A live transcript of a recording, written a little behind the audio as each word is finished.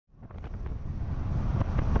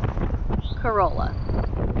Corolla,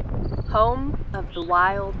 home of the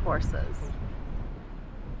wild horses.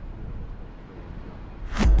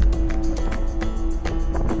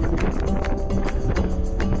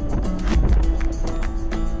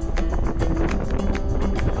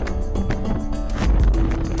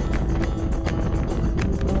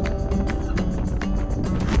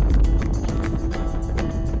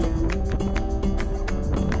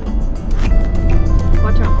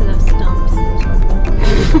 Watch out for those stumps.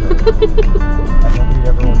 I don't need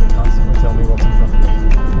everyone to constantly tell me what's in front of me.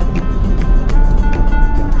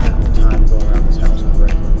 Got plenty of time to go around this house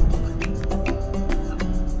correctly.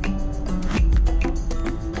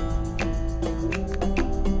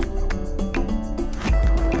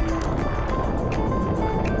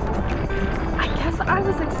 I guess I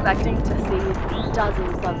was expecting to see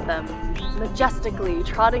dozens of them majestically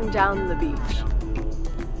trotting down the beach.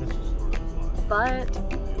 But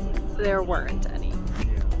there weren't any.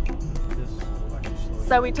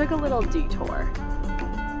 So we took a little detour.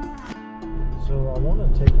 So I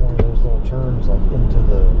want to take one of those little turns like into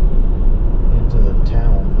the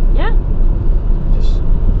town. Yeah. Just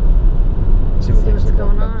see what things what's look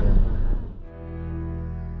going like back on. there.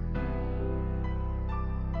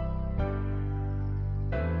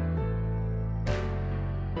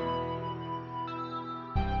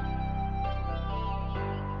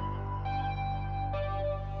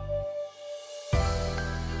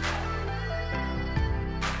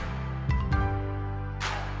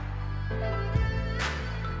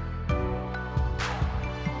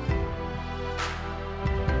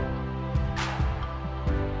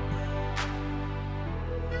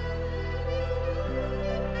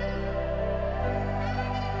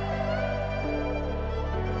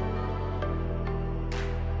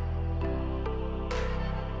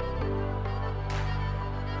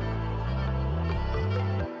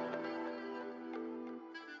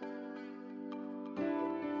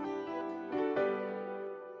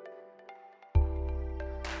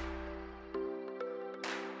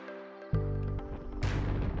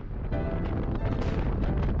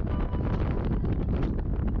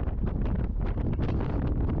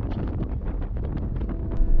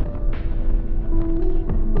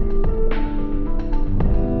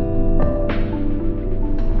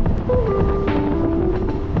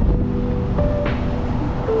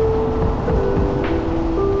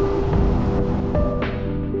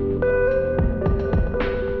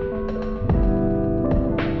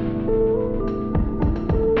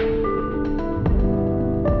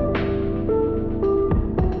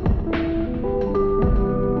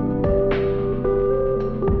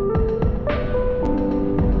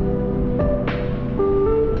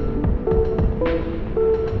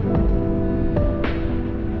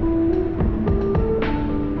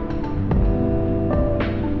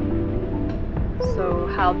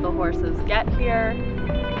 How'd the horses get here?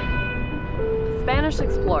 Spanish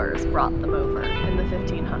explorers brought them over in the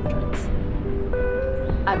 1500s.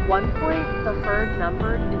 At one point, the herd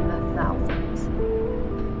numbered in the thousands.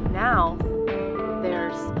 Now,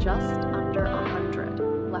 there's just